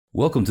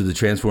Welcome to the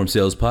Transform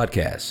Sales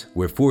Podcast,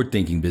 where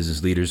forward-thinking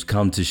business leaders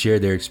come to share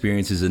their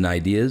experiences and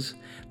ideas,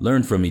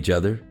 learn from each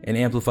other, and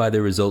amplify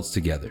their results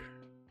together.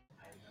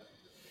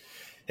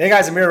 Hey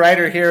guys, Amir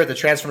Ryder here at the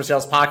Transform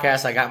Sales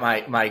Podcast. I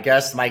got my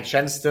guest, Mike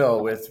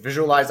Genstill with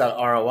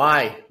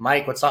Visualize.ROI.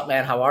 Mike, what's up,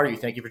 man? How are you?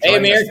 Thank you for joining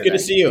us today. Hey, Amir. Good to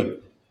see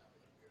you.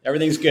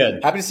 Everything's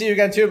good. Happy to see you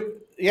again, too.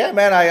 Yeah,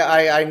 man,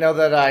 I know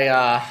that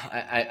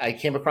I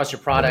came across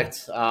your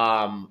product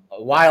a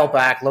while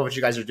back. Love what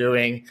you guys are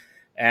doing.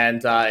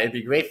 And it'd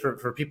be great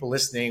for people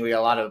listening. We got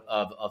a lot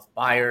of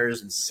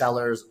buyers and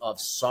sellers of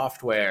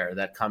software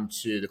that come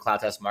to the Cloud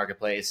Test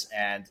Marketplace.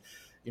 And,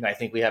 you know, I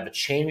think we have a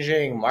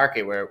changing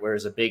market where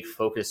there's a big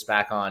focus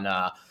back on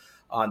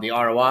the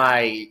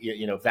ROI,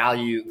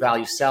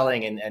 value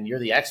selling, and you're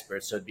the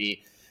expert. So it'd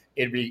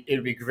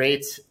be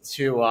great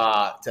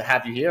to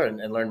have you here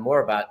and learn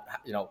more about,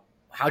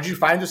 how'd you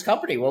find this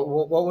company? What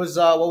was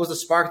the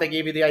spark that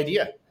gave you the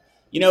idea?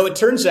 You know, it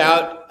turns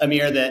out,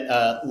 Amir,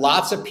 that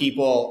lots of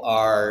people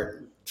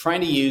are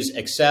trying to use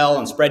Excel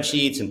and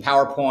spreadsheets and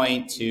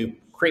PowerPoint to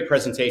create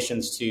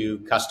presentations to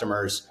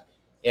customers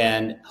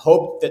and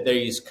hope that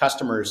these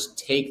customers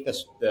take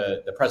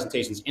the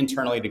presentations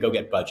internally to go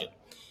get budget.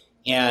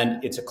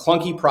 And it's a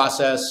clunky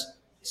process.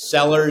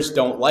 Sellers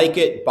don't like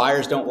it.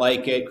 Buyers don't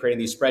like it, creating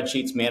these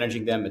spreadsheets,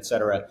 managing them, et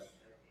cetera.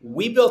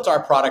 We built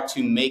our product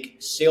to make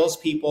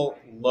salespeople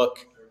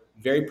look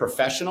very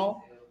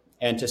professional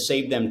and to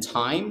save them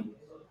time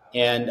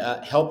and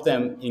help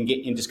them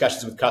in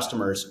discussions with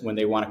customers when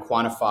they want to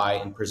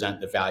quantify and present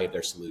the value of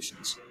their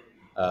solutions.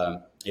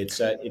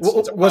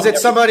 Was it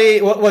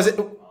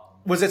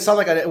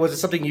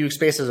something you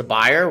experienced as a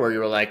buyer where you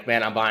were like,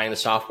 man, I'm buying the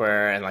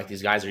software and like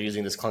these guys are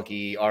using this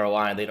clunky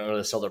ROI and they don't know how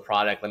to sell their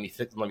product. Let me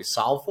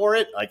solve for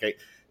it.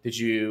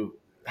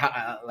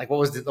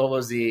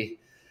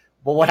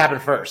 What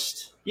happened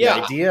first? Yeah.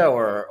 The idea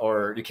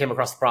or you came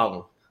across the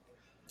problem?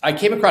 I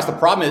came across the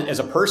problem as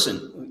a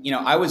person. You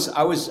know, I was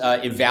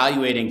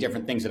evaluating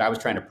different things that I was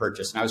trying to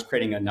purchase, and I was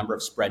creating a number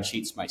of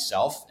spreadsheets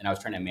myself, and I was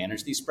trying to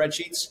manage these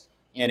spreadsheets.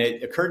 And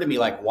it occurred to me,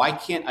 like, why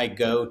can't I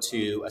go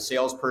to a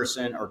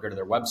salesperson or go to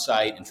their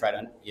website and try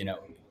to,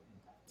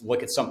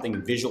 look at something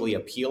visually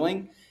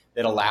appealing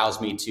that allows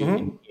me to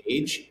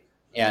engage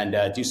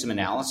and do some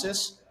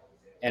analysis?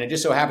 And it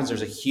just so happens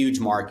there's a huge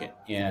market,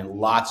 and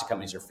lots of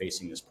companies are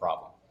facing this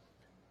problem.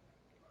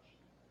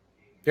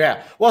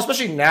 Yeah, well,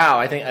 especially now,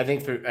 I think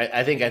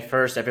at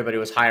first everybody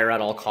was hire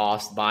at all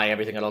costs, buy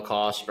everything at all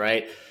costs,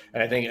 right?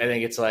 And I think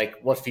it's like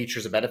what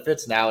features and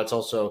benefits. Now it's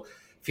also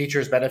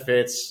features,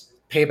 benefits,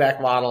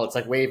 payback model. It's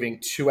like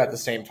waving two at the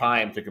same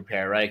time to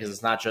compare, right? Because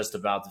it's not just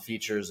about the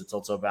features; it's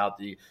also about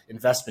the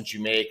investments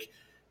you make,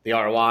 the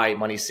ROI,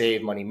 money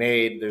saved, money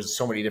made. There's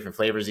so many different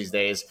flavors these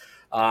days.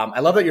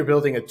 I love that you're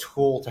building a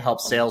tool to help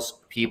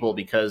sales people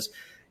because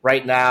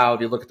right now,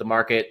 if you look at the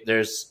market,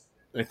 there's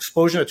an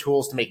explosion of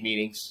tools to make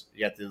meetings.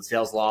 You got the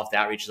Sales Loft, the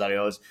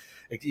Outreach.ios.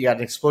 You got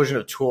an explosion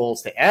of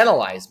tools to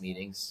analyze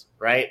meetings,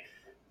 right?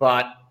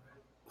 But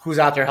who's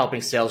out there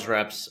helping sales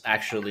reps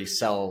actually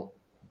sell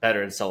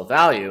better and sell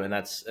value? And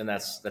that's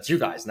you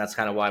guys. And that's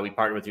kind of why we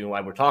partner with you and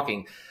why we're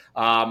talking.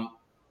 How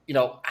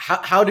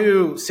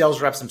do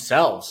sales reps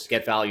themselves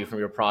get value from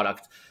your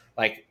product?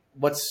 Like,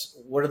 what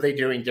are they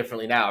doing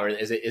differently now? Or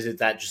is it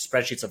that just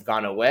spreadsheets have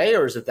gone away,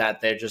 or is it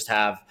that they just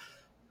have,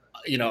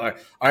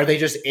 are they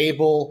just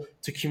able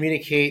to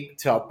communicate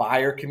to a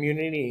buyer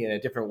community in a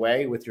different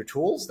way with your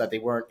tools that they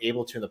weren't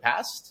able to in the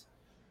past?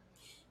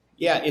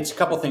 Yeah, it's a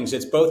couple things.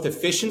 It's both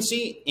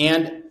efficiency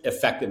and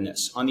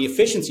effectiveness. On the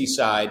efficiency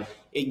side,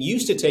 it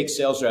used to take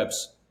sales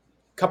reps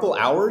a couple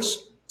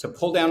hours to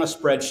pull down a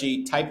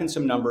spreadsheet, type in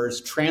some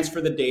numbers,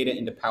 transfer the data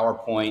into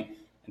PowerPoint,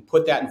 and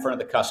put that in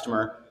front of the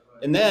customer.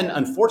 And then,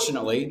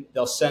 unfortunately,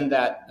 they'll send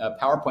that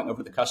PowerPoint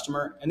over to the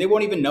customer, and they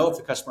won't even know if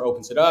the customer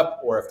opens it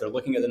up or if they're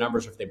looking at the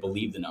numbers or if they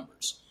believe the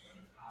numbers.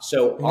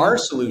 So our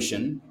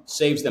solution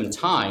saves them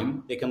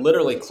time. They can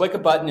literally click a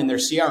button in their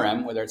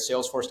CRM, whether it's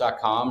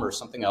salesforce.com or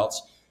something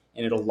else,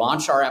 and it'll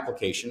launch our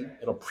application.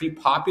 It'll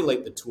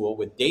pre-populate the tool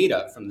with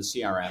data from the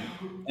CRM,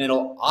 and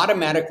it'll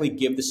automatically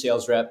give the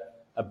sales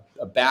rep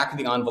a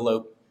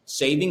back-of-the-envelope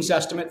savings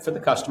estimate for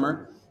the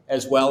customer,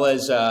 as well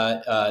as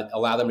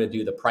allow them to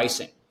do the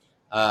pricing.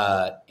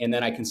 And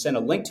then I can send a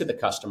link to the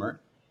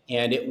customer,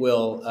 and it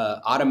will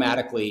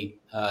automatically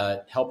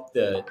help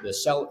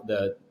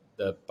the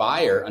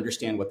buyer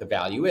understand what the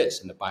value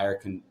is, and the buyer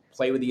can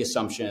play with the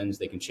assumptions,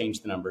 they can change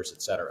the numbers,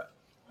 et cetera.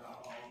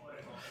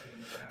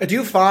 Do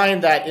you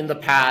find that in the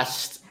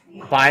past,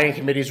 buying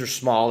committees were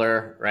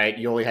smaller, right?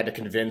 You only had to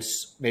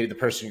convince maybe the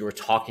person you were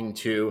talking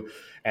to,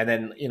 and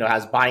then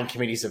as buying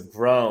committees have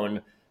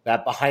grown,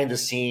 that behind the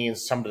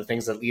scenes, some of the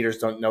things that leaders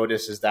don't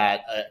notice is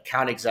that an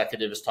account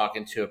executive is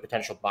talking to a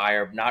potential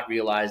buyer, not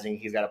realizing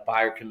he's got a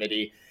buyer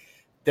committee.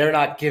 They're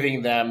not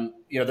giving them,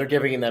 they're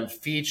giving them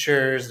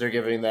features, they're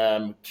giving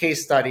them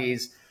case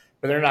studies,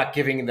 but they're not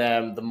giving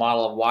them the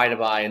model of why to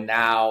buy. And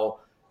now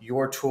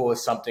your tool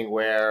is something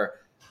where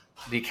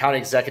the account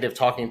executive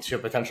talking to a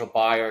potential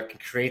buyer can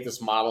create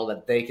this model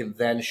that they can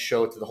then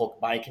show to the whole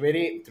buying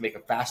committee to make a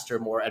faster,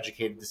 more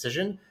educated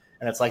decision.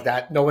 And it's like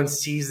that. No one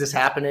sees this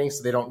happening,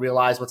 so they don't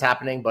realize what's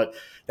happening. But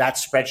that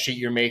spreadsheet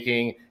you're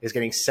making is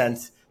getting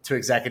sent to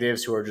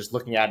executives who are just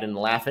looking at it and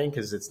laughing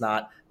because it's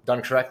not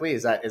done correctly.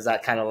 Is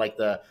that kind of like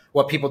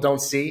what people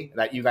don't see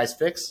that you guys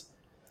fix?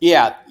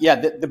 Yeah.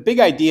 The big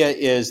idea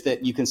is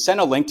that you can send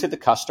a link to the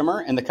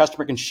customer and the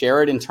customer can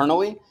share it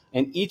internally.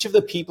 And each of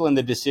the people in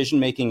the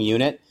decision-making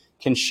unit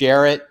can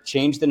share it,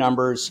 change the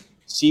numbers,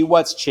 see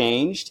what's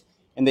changed,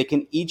 and they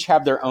can each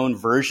have their own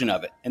version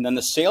of it. And then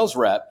the sales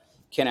rep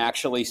can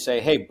actually say,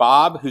 hey,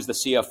 Bob, who's the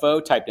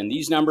CFO, typed in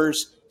these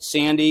numbers.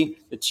 Sandy,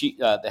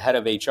 the head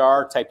of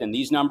HR, typed in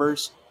these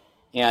numbers.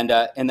 And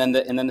then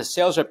the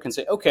sales rep can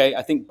say, okay,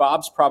 I think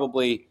Bob's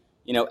probably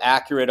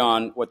accurate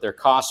on what their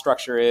cost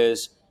structure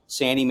is.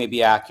 Sandy may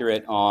be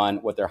accurate on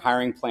what their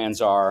hiring plans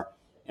are.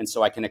 And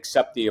so I can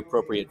accept the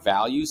appropriate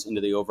values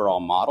into the overall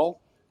model.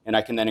 And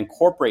I can then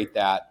incorporate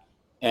that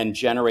and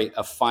generate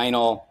a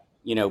final,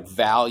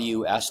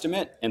 value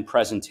estimate and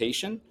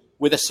presentation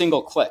with a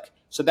single click.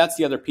 So that's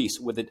the other piece.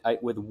 With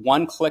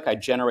one click, I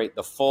generate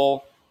the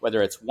full,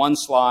 whether it's one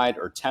slide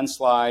or 10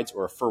 slides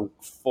or a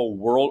full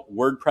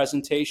word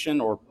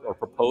presentation or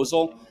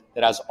proposal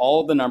that has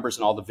all the numbers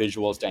and all the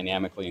visuals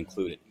dynamically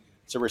included.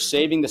 So we're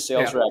saving the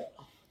sales rep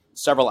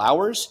several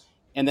hours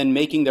and then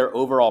making their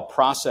overall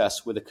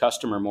process with the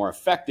customer more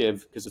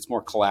effective because it's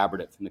more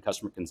collaborative and the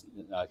customer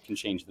can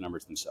change the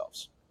numbers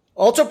themselves.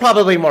 Also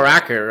probably more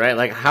accurate, right?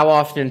 Like how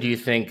often do you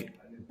think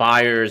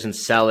buyers and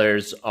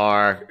sellers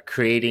are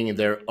creating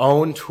their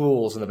own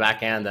tools in the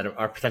back end that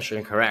are potentially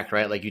incorrect,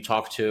 right? Like you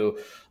talk to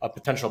a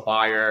potential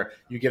buyer,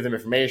 you give them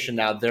information,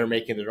 now they're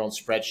making their own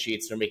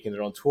spreadsheets, they're making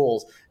their own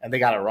tools, and they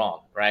got it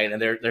wrong, right?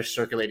 And they're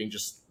circulating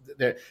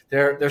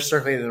they're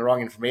circulating the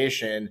wrong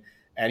information,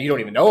 and you don't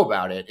even know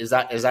about it. Is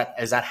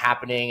that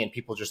happening, and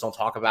people just don't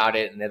talk about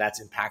it, and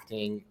that's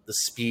impacting the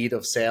speed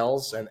of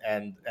sales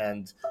and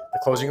the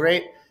closing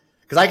rate?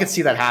 Because I could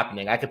see that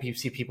happening. I could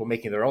see people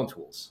making their own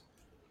tools.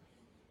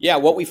 Yeah,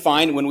 what we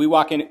find when we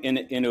walk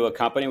into a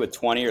company with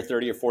 20 or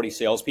 30 or 40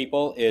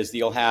 salespeople is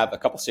you'll have a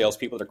couple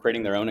salespeople that are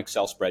creating their own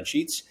Excel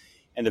spreadsheets,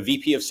 and the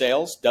VP of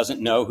sales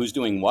doesn't know who's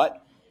doing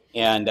what,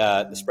 and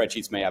the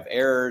spreadsheets may have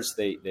errors,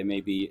 they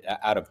may be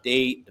out of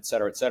date, et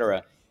cetera, et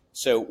cetera.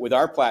 So with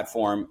our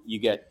platform, you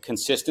get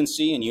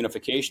consistency and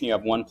unification. You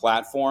have one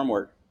platform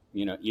where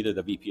either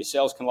the VP of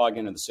sales can log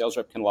in or the sales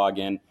rep can log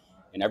in,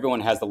 and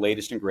everyone has the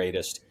latest and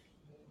greatest.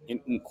 It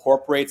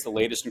incorporates the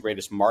latest and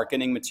greatest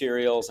marketing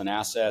materials and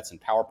assets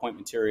and PowerPoint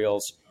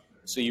materials.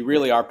 So you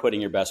really are putting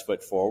your best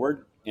foot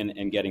forward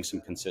and getting some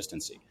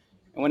consistency.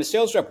 And when a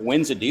sales rep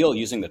wins a deal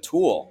using the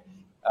tool,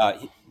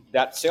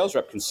 that sales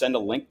rep can send a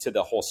link to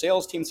the whole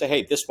sales team and say,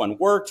 hey, this one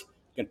worked.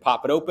 You can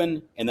pop it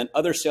open. And then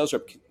other sales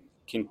rep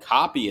can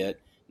copy it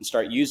and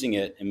start using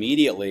it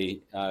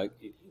immediately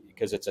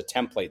because it's a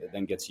template that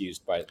then gets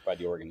used by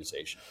the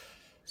organization.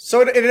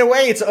 So in a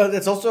way,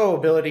 it's also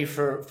ability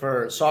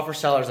for software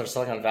sellers that are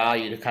selling on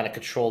value to kind of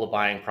control the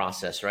buying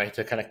process, right?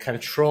 To kind of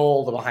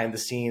control the behind the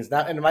scenes,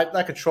 not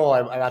control.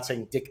 I'm not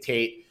saying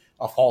dictate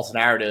a false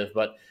narrative,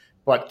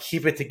 but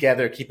keep it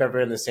together, keep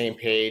everyone on the same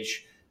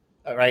page,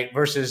 right?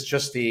 Versus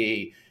just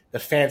the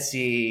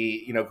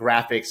fancy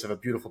graphics of a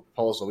beautiful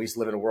proposal. We used to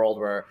live in a world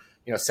where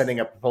sending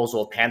a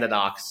proposal with Panda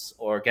Docs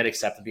or Get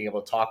Accepted, being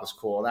able to talk was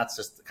cool, and that's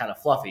just kind of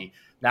fluffy.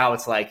 Now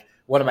it's like,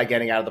 what am I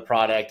getting out of the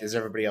product? Is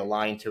everybody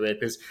aligned to it?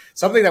 Because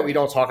something that we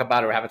don't talk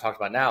about or haven't talked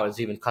about now is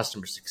even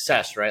customer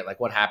success, right? Like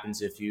what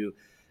happens if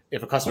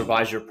a customer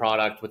buys your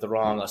product with the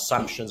wrong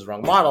assumptions, the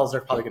wrong models, they're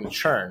probably going to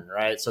churn,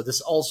 right? So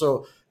this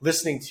also,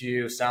 listening to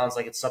you sounds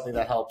like it's something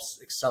that helps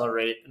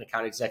accelerate an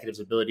account executive's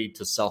ability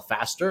to sell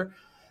faster,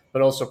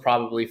 but also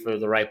probably for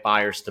the right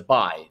buyers to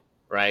buy,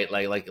 right?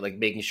 Like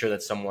making sure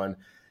that someone,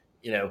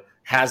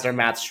 has their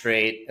math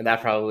straight, and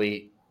that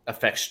probably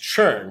affects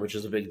churn, which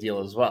is a big deal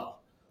as well.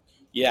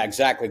 Yeah,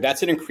 exactly.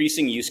 That's an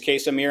increasing use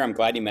case, Amir. I'm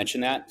glad you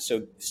mentioned that.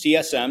 So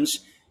CSMs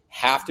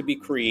have to be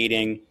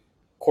creating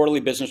quarterly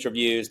business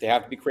reviews. They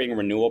have to be creating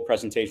renewal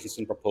presentations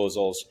and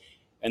proposals.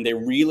 And they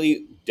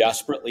really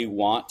desperately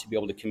want to be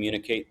able to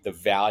communicate the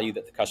value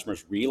that the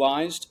customers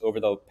realized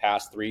over the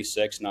past 3,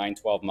 6, 9,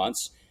 12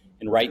 months.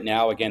 And right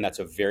now, again, that's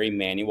a very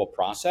manual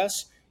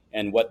process.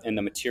 And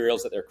the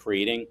materials that they're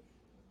creating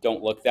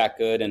don't look that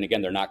good. And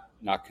again, they're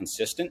not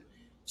consistent.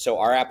 So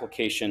our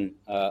application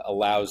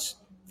allows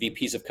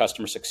VPs of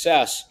customer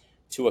success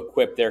to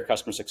equip their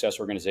customer success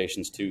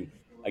organizations to,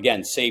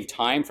 again, save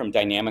time from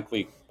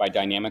dynamically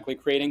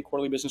creating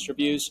quarterly business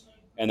reviews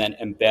and then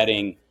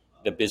embedding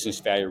the business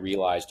value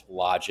realized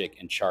logic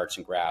and charts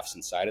and graphs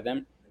inside of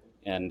them.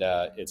 And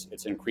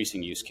it's an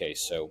increasing use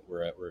case. So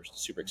we're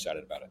super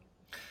excited about it.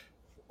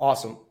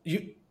 Awesome.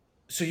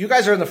 So you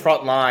guys are in the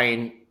front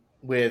line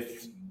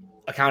with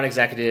account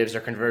executives, their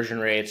conversion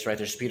rates, right?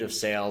 Their speed of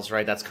sales,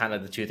 right? That's kind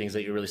of the two things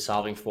that you're really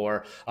solving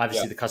for.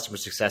 Obviously, the customer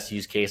success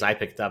use case I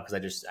picked up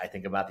because I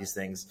think about these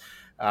things.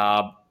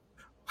 How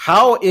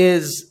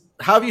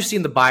have you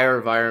seen the buyer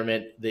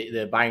environment,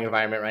 the buying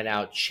environment right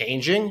now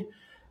changing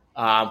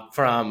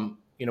from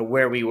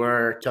where we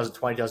were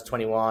 2020,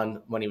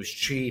 2021 when it was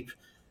cheap,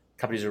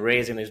 companies are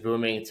raising, these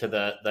booming, to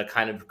the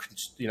kind of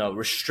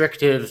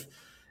restrictive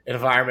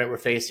environment we're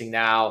facing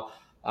now.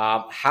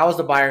 How has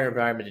the buying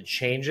environment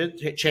changed,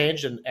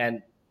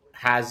 and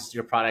has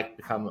your product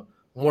become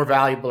more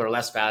valuable or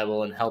less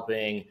valuable in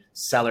helping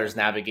sellers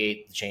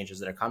navigate the changes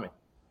that are coming?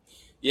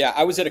 Yeah,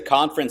 I was at a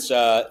conference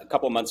a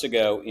couple of months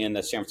ago in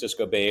the San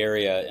Francisco Bay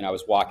Area, and I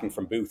was walking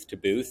from booth to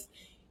booth,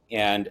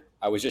 and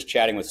I was just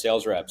chatting with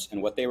sales reps,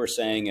 and what they were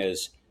saying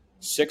is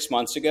 6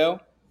 months ago,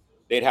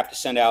 they'd have to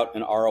send out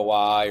an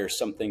ROI or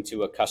something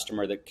to a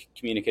customer that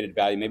communicated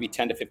value maybe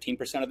 10 to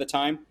 15% of the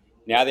time.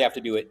 Now they have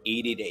to do it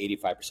 80 to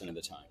 85% of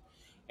the time.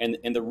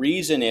 And the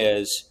reason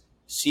is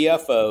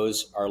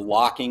CFOs are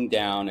locking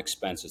down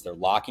expenses. They're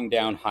locking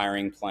down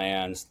hiring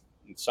plans.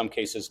 In some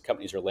cases,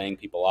 companies are laying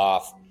people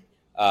off.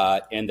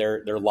 And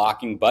they're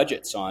locking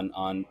budgets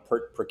on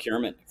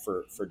procurement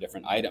for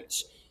different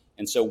items.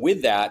 And so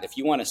with that, if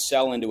you want to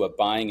sell into a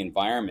buying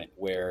environment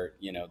where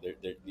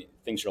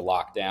things are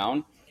locked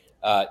down,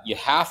 you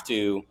have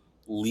to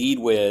lead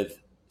with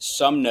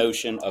some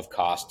notion of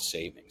cost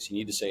savings. You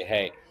need to say,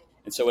 hey,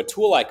 and so a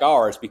tool like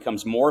ours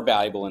becomes more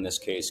valuable in this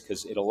case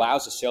because it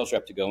allows a sales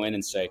rep to go in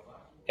and say,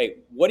 hey,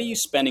 what are you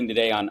spending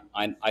today on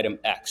item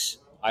X,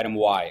 item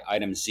Y,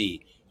 item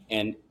Z?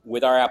 And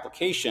with our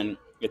application,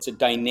 it's a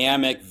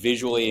dynamic,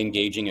 visually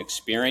engaging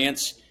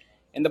experience.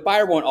 And the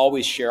buyer won't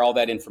always share all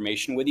that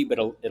information with you, but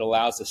it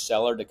allows the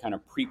seller to kind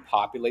of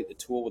pre-populate the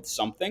tool with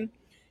something.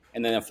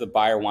 And then if the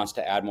buyer wants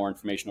to add more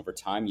information over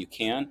time, you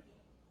can.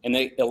 And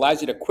it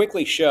allows you to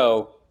quickly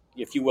show,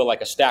 if you will,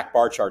 like a stack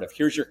bar chart of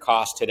here's your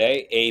cost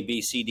today, A,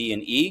 B, C, D,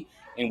 and E.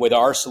 And with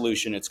our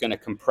solution, it's going to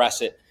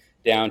compress it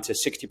down to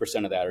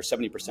 60% of that or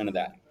 70% of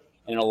that.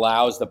 And it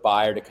allows the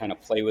buyer to kind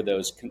of play with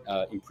those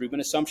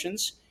improvement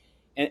assumptions.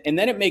 And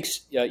then it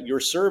makes your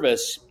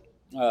service,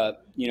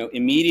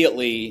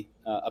 immediately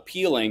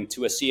appealing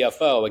to a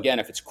CFO. Again,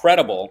 if it's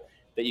credible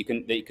that you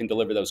can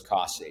deliver those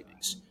cost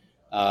savings.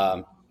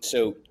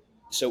 So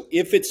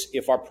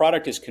if our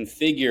product is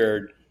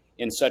configured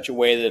in such a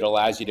way that it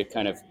allows you to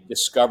kind of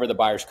discover the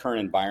buyer's current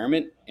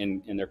environment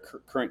and their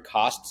current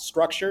cost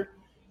structure,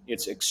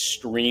 it's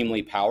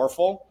extremely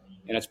powerful.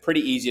 And it's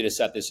pretty easy to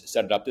set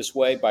it up this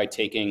way by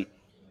taking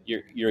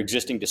your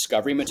existing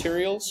discovery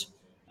materials,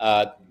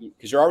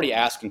 because you're already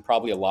asking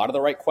probably a lot of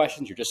the right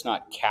questions. You're just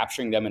not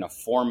capturing them in a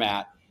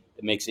format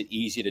that makes it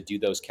easy to do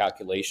those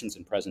calculations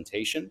and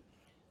presentation.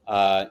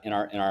 And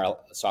our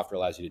software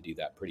allows you to do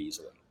that pretty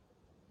easily.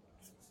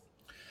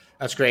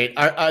 That's great.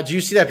 Do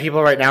you see that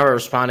people right now are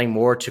responding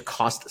more to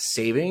cost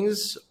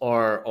savings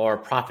or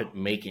profit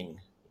making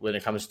when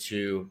it comes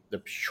to the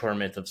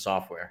procurement of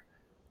software?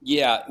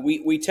 Yeah,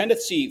 we tend to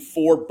see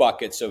 4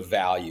 buckets of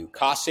value.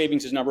 Cost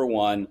savings is number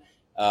 1.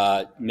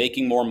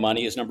 Making more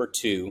money is number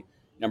 2.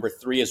 Number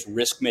 3 is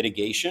risk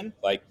mitigation,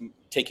 like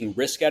taking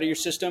risk out of your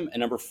system. And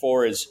number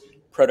 4 is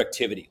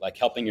productivity, like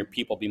helping your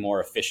people be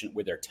more efficient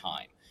with their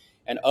time.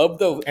 And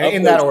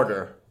in that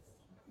order.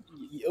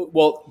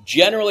 Well,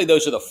 generally,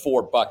 those are the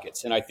 4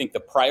 buckets. And I think the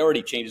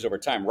priority changes over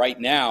time. Right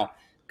now,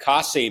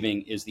 cost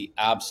saving is the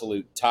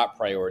absolute top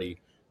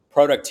priority.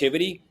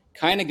 Productivity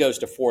kind of goes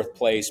to 4th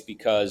place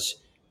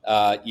because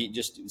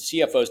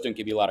CFOs don't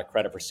give you a lot of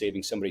credit for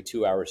saving somebody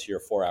 2 hours here,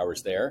 4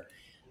 hours there.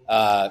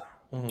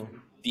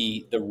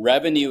 The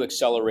revenue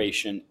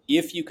acceleration,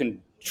 if you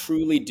can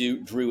truly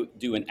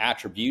do an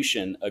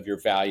attribution of your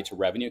value to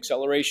revenue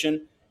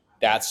acceleration,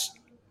 that's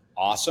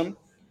awesome.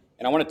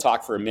 And I want to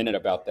talk for a minute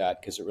about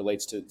that because it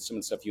relates to some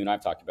of the stuff you and I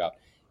have talked about.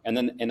 And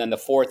then the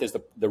 4th is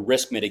the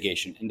risk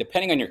mitigation. And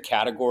depending on your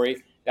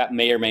category, that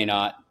may or may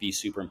not be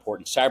super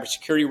important.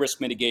 Cybersecurity risk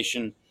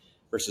mitigation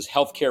versus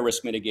healthcare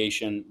risk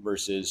mitigation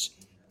versus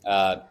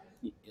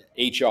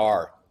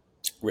HR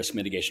risk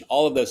mitigation.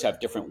 All of those have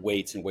different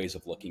weights and ways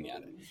of looking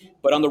at it.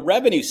 But on the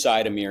revenue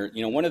side, Amir,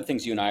 one of the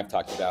things you and I have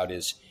talked about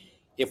is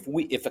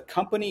if a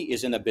company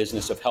is in the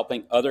business of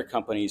helping other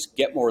companies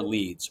get more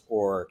leads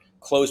or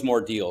close more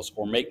deals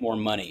or make more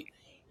money,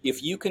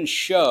 if you can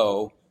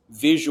show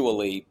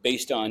visually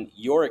based on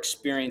your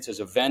experience as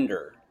a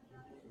vendor,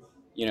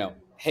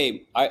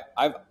 hey,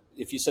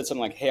 if you said something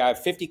like, hey, I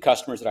have 50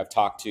 customers that I've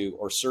talked to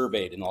or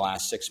surveyed in the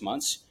last 6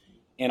 months,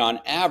 and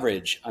on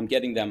average, I'm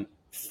getting them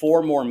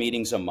 4 more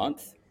meetings a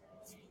month.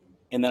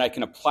 And then I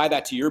can apply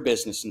that to your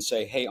business and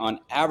say, hey, on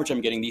average, I'm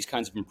getting these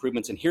kinds of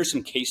improvements. And here's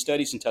some case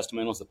studies and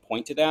testimonials that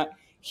point to that.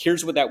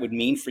 Here's what that would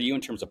mean for you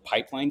in terms of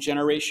pipeline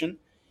generation.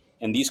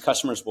 And these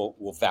customers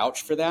will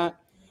vouch for that.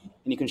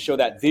 And you can show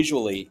that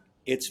visually.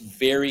 It's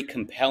very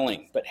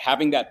compelling. But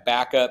having that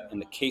backup and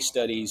the case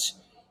studies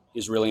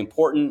is really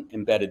important.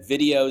 Embedded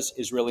videos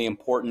is really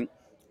important.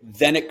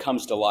 Then it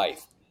comes to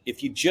life.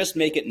 If you just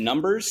make it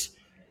numbers,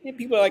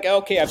 people are like,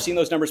 okay, I've seen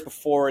those numbers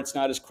before. It's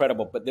not as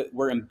credible. But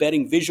we're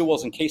embedding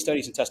visuals and case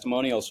studies and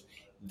testimonials.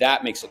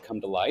 That makes it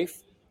come to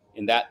life.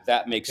 And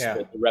that makes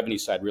the revenue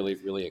side really,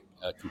 really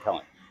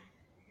compelling.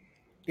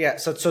 Yeah.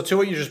 So to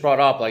what you just brought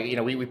up, like,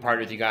 we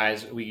partner with you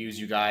guys. We use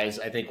you guys.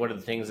 I think one of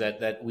the things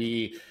that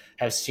we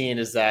have seen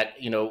is that,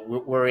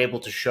 we're able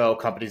to show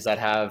companies that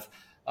have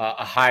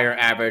a higher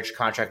average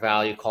contract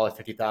value, call it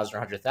 50,000 or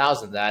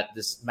 100,000, that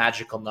this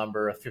magical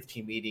number of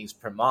 15 meetings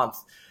per month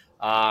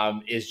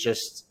is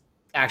just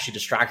actually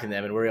distracting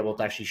them. And we're able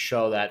to actually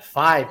show that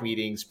 5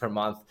 meetings per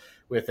month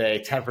with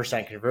a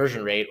 10%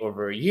 conversion rate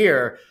over a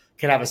year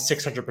can have a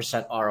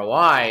 600%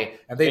 ROI.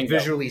 And they Bingo.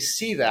 visually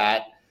see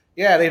that.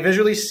 Yeah, they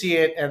visually see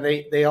it, and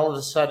they all of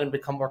a sudden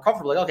become more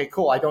comfortable. Like, okay,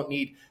 cool. I don't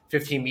need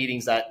 15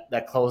 meetings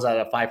that close at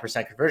a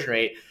 5% conversion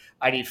rate.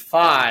 I need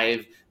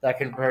 5 that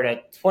convert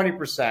at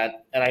 20%,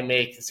 and I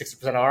make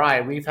 60%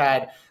 ROI.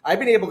 And I've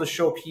been able to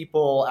show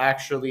people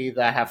actually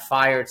that have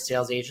fired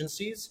sales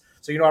agencies.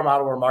 So our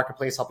model, we're a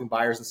marketplace helping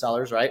buyers and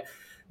sellers, right?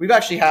 We've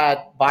actually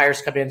had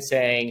buyers come in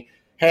saying,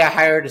 hey, I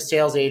hired a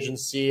sales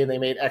agency and they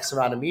made X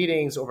amount of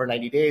meetings over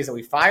 90 days and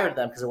we fired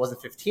them because it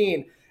wasn't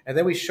 15. And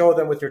then we show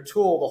them with your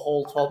tool the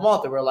whole 12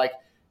 month. And we're like,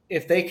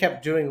 if they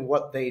kept doing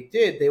what they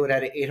did, they would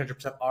have an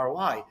 800%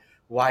 ROI.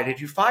 Why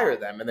did you fire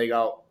them? And they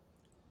go,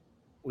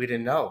 we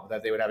didn't know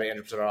that they would have an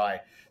 800% ROI.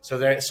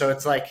 So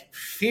it's like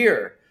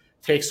fear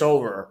takes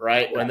over,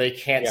 right? Yeah. When they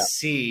can't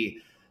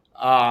see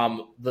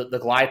the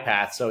glide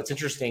path. So it's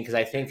interesting because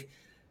I think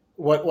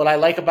what I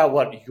like about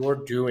what you're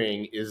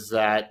doing is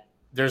that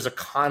there's a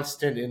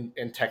constant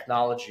in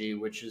technology,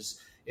 which is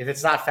if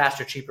it's not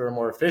faster, cheaper, or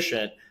more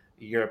efficient,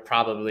 you're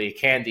probably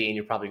candy and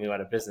you're probably going to go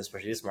out of business,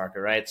 especially this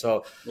market, right?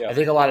 So I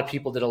think a lot of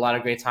people did a lot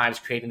of great times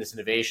creating this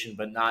innovation,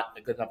 but not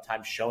a good enough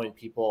time showing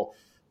people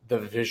the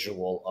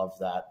visual of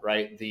that,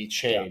 right? The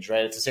change,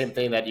 right? It's the same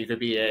thing that you could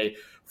be a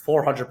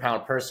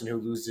 400-pound person who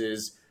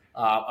loses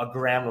a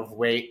gram of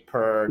weight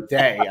per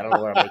day. I don't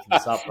know where I'm making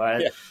this up,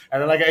 right?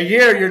 And then like a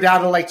year, you're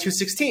down to like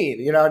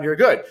 216, and you're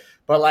good.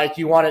 But like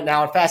you want it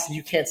now and fast, and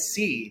you can't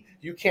see,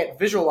 you can't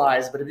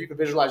visualize. But if you can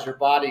visualize your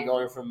body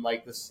going from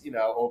like this,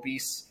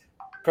 obese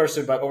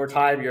person, but over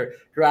time you're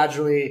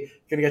gradually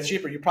going to get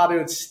cheaper, you probably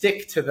would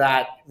stick to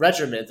that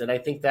regiment. And I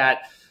think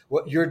that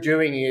what you're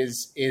doing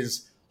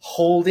is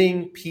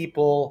holding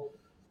people,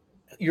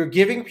 you're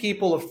giving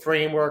people a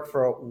framework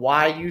for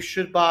why you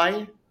should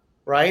buy,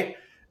 right?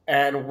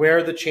 And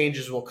where the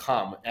changes will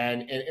come.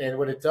 And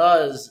what it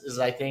does is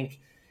I think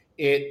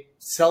it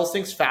sells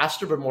things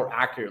faster but more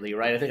accurately,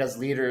 right? I think as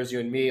leaders, you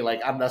and me,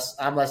 like I'm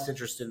less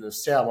interested in the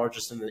sale, more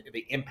just in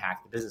the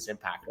impact, the business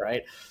impact,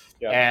 right?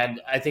 Yeah.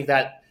 And I think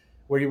that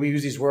where we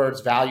use these words,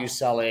 value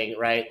selling,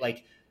 right?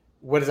 Like,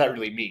 what does that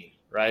really mean,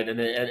 right? And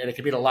it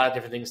can mean a lot of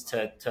different things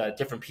to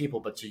different people,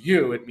 but to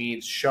you, it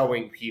means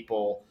showing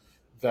people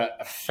the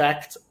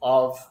effect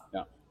of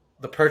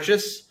the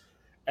purchase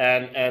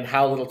and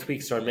how little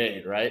tweaks are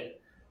made, right?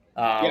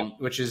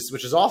 Which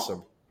is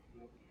awesome.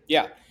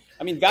 Yeah,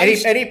 I mean,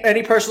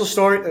 any personal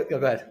story? Go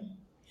ahead.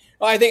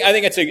 Well, I think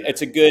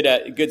it's a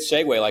good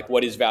segue. Like,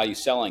 what is value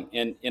selling?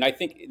 And I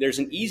think there's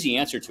an easy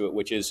answer to it,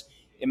 which is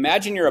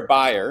imagine you're a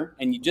buyer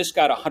and you just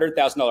got a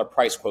 $100,000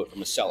 price quote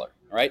from a seller.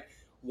 All right,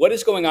 what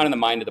is going on in the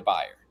mind of the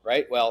buyer?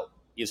 Right. Well,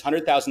 is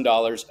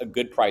 $100,000 a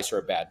good price or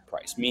a bad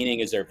price? Meaning,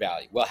 is there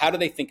value? Well, how do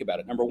they think about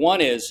it? Number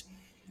one is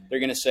they're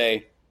going to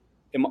say,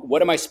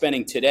 what am I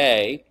spending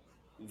today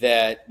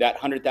that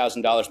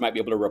 $100,000 might be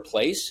able to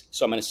replace?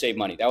 So I'm going to save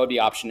money. That would be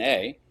option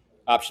A.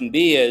 Option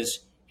B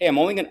is, hey, I'm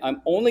only going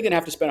to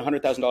have to spend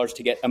 $100,000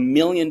 to get $1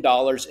 million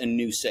in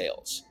new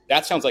sales.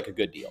 That sounds like a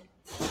good deal.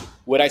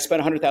 Would I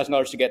spend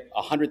 $100,000 to get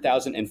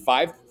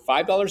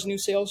 $100,005 in new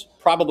sales?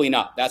 Probably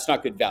not. That's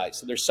not good value.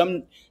 So there's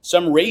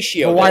some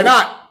ratio. Well, why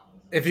not?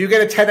 If you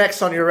get a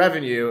 10x on your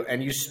revenue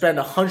and you spend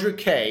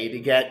 $100K to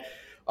get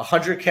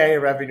 $100K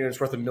of revenue and it's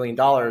worth $1 million,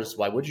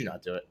 why would you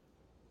not do it?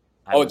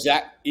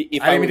 Exactly.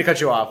 I didn't mean to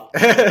cut you off.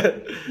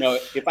 No,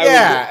 if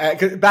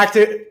I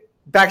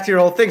back to your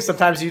whole thing.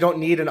 Sometimes you don't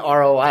need an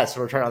ROS,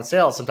 or return on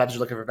sales. Sometimes you're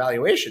looking for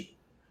valuation.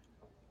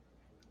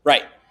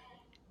 Right.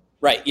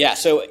 Yeah.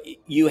 So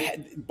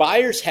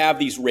buyers have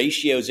these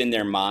ratios in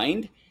their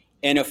mind,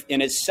 and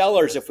as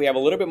sellers, if we have a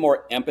little bit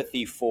more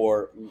empathy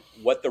for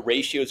what the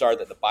ratios are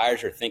that the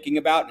buyers are thinking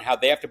about and how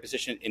they have to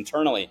position it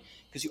internally,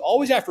 because you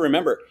always have to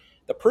remember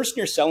the person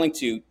you're selling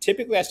to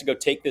typically has to go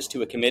take this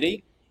to a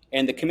committee.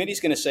 And the committee's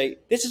going to say,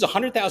 this is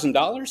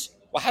 $100,000?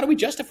 Well, how do we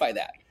justify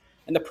that?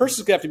 And the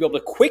person's going to have to be able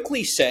to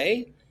quickly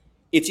say,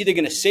 it's either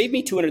going to save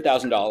me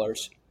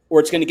 $200,000 or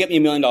it's going to get me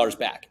 $1 million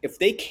back. If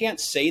they can't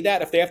say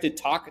that, if they have to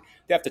talk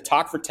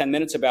for 10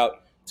 minutes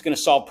about it's going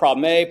to solve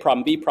problem A,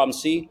 problem B, problem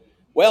C,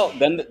 well,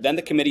 then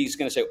the committee is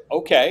going to say,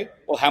 okay,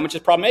 well, how much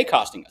is problem A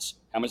costing us?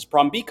 How much is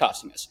problem B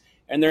costing us?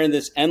 And they're in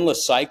this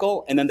endless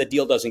cycle, and then the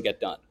deal doesn't get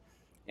done.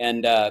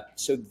 And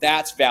so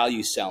that's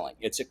value selling.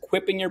 It's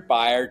equipping your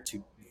buyer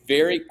to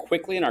very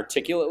quickly and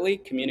articulately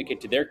communicate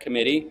to their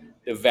committee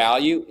the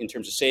value in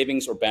terms of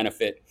savings or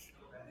benefit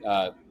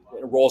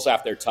rolls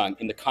off their tongue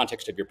in the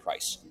context of your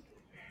price.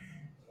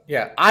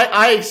 Yeah,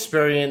 I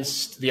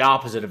experienced the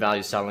opposite of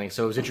value selling.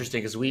 So it was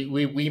interesting because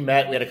we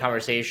met, we had a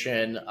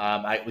conversation.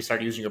 We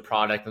started using your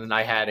product, and then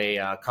I had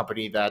a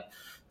company that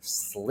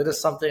slid us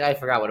something. I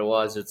forgot what it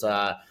was. It's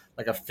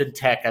like a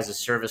fintech as a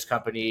service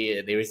company.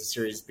 They raised a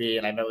Series B,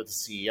 and I met with the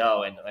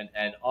CEO,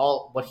 and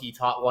all what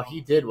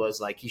he did was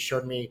like he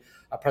showed me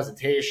a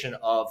presentation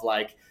of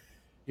like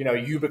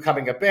you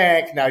becoming a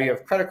bank. Now you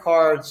have credit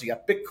cards, you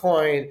got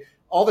Bitcoin,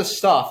 all this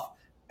stuff.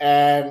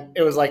 And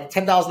it was like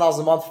 $10,000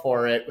 a month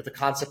for it, with the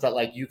concept that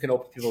like you can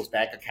open people's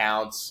bank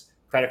accounts,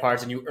 credit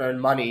cards, and you earn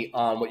money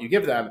on what you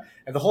give them.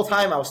 And the whole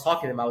time I was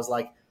talking to him, I was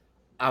like,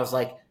 I was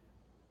like,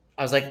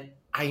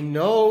 I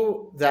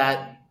know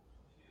that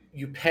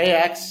you pay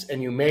X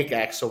and you make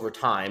X over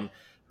time,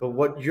 but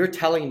what you're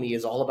telling me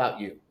is all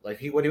about you.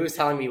 Like what he was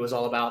telling me was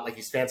all about like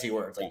these fancy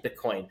words like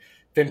Bitcoin,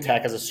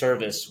 fintech as a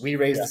service. We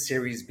raised the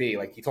Series B.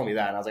 Like he told me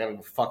that, and I was like, I don't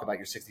give a fuck about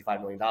your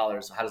 $65 million.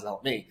 So how does that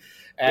help me?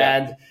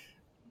 And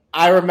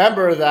I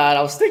remember that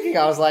I was thinking,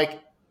 I was like,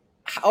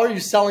 how are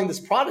you selling this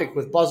product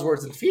with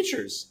buzzwords and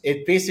features?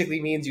 It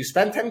basically means you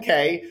spend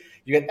 10K,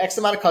 you get X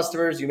amount of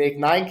customers, you make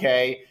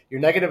 9K, you're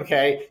negative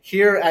K.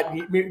 Here at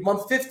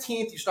month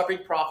 15th, you start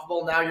being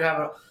profitable. Now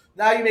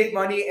you make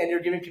money and you're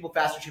giving people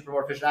faster, cheaper,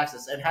 more efficient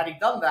access. And had he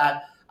done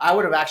that, I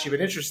would have actually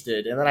been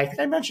interested. And then I think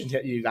I mentioned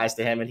you guys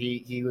to him, and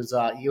he was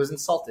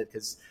insulted,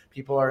 because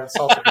people are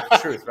insulted with the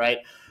truth, right?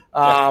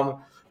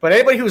 But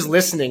anybody who's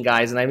listening,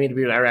 guys, and I mean to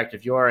be direct,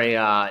 if you're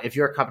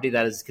a company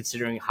that is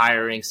considering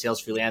hiring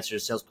sales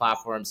freelancers, sales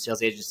platforms,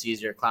 sales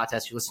agencies, you're a cloud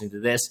test, you're listening to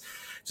this,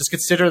 just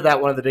consider that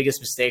one of the biggest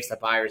mistakes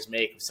that buyers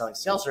make of selling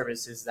sales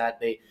services is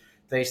that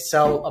they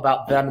sell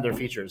about them and their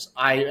features.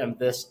 I am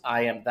this,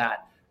 I am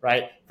that,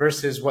 right?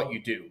 Versus what you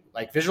do.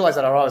 Like Visualize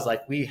that is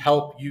like, we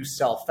help you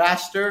sell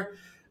faster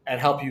and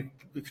help you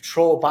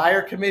control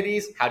buyer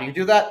committees. How do you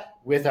do that?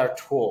 With our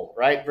tool,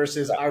 right?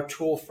 Versus our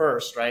tool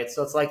first, right?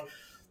 So it's like,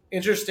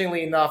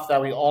 interestingly enough,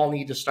 that we all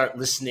need to start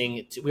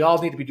listening to, we all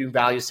need to be doing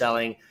value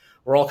selling.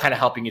 We're all kind of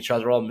helping each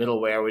other. We're all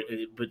middleware,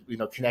 but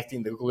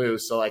connecting the glue.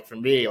 So like for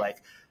me,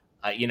 like,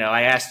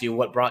 I asked you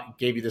what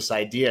gave you this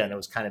idea, and it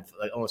was kind of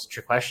like almost a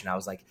trick question. I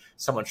was like,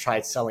 someone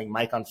tried selling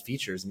Mike on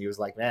features, and he was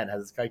like, man,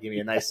 has this guy give me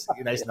a nice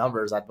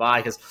numbers I'd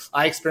buy, because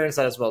I experienced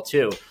that as well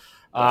too.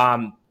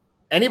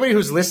 Anybody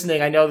who's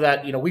listening, I know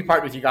that, we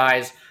partner with you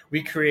guys.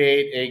 We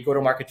create a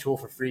go-to-market tool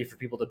for free for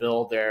people to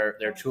build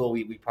their tool.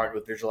 We partner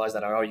with Visualize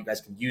that. You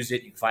guys can use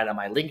it. You can find it on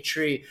my link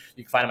tree.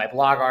 You can find it on my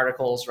blog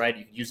articles, right?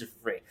 You can use it for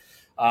free.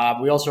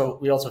 We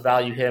also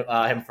value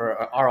him for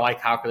an ROI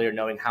calculator,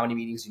 knowing how many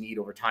meetings you need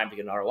over time to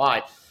get an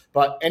ROI.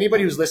 But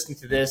anybody who's listening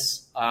to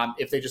this,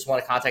 if they just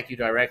want to contact you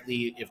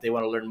directly, if they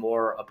want to learn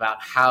more about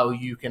how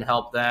you can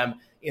help them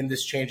in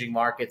this changing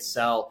market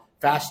sell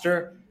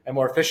faster and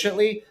more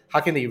efficiently, how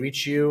can they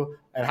reach you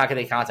and how can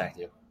they contact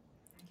you?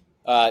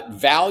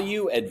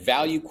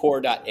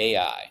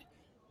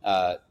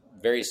 Value@valuecore.ai.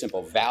 Very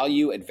simple.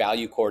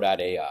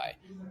 Value@valuecore.ai.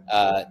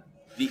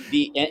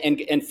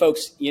 And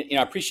folks, I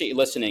appreciate you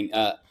listening.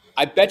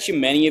 I bet you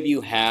many of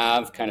you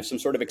have kind of some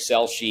sort of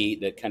Excel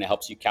sheet that kind of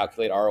helps you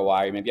calculate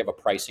ROI, or maybe you have a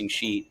pricing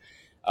sheet.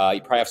 You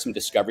probably have some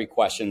discovery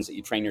questions that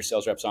you train your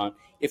sales reps on.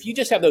 If you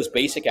just have those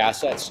basic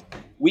assets,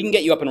 we can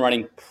get you up and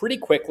running pretty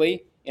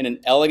quickly in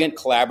an elegant,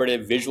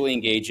 collaborative, visually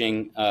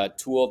engaging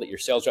tool that your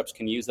sales reps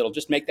can use that'll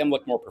just make them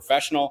look more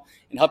professional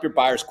and help your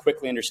buyers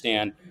quickly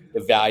understand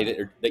the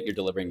value that you're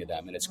delivering to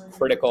them. And it's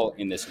critical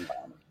in this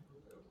environment.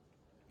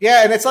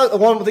 Yeah, and it's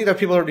one thing that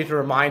people need to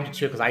remind you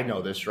too, because I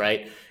know this,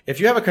 right? If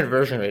you have a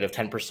conversion rate of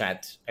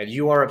 10% and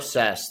you are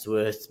obsessed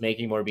with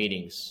making more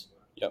meetings,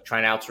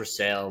 trying to outsource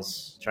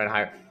sales, trying to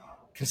hire,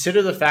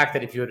 consider the fact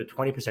that if you had a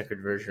 20%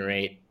 conversion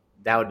rate,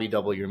 that would be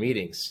double your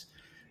meetings,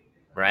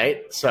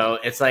 right? So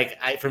it's like,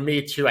 for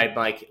me too, I'm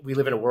like, we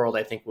live in a world,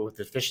 I think, with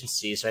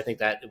efficiency. So I think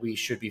that we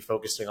should be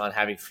focusing on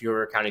having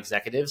fewer account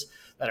executives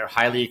that are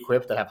highly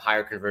equipped, that have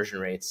higher conversion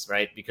rates,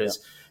 right?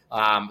 Because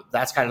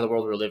that's kind of the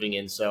world we're living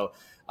in. So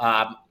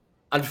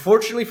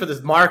unfortunately for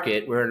this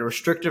market, we're in a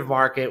restrictive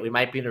market. We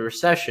might be in a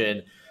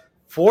recession.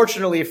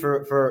 Fortunately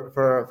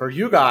for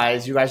you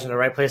guys are in the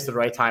right place at the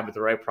right time with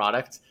the right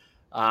product.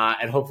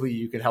 And hopefully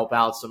you can help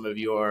out some of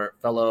your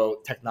fellow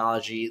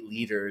technology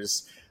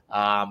leaders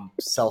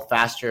sell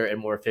faster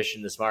and more efficient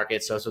in this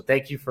market. So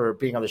thank you for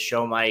being on the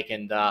show, Mike.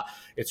 And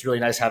it's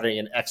really nice having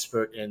an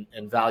expert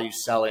in value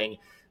selling,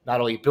 not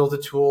only build a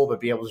tool,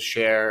 but be able to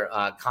share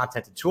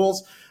content and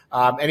tools.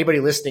 Anybody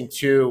listening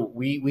to,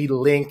 we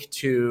link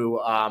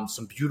to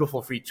some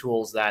beautiful free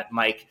tools that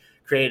Mike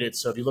created.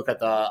 So if you look at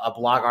a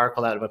blog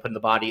article that I'm going to put in the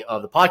body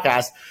of the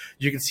podcast,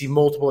 you can see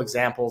multiple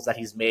examples that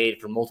he's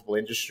made for multiple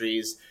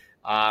industries,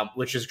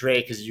 which is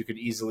great because you could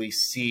easily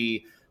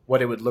see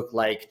what it would look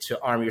like to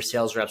arm your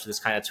sales reps with this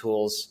kind of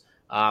tools,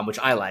 which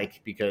I like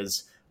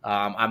because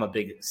I'm a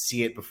big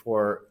see it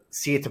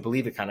to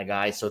believe it kind of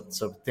guy. So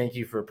thank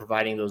you for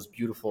providing those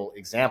beautiful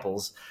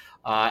examples.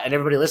 And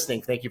everybody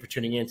listening, thank you for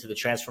tuning in to the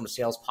Transform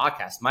Sales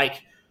podcast.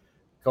 Mike,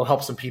 go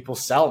help some people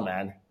sell,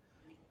 man.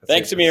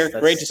 Thanks, Amir.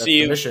 Great to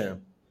see you.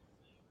 Mission.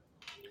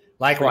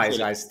 Likewise,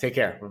 guys. Take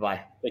care.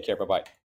 Bye-bye. Take care. Bye-bye.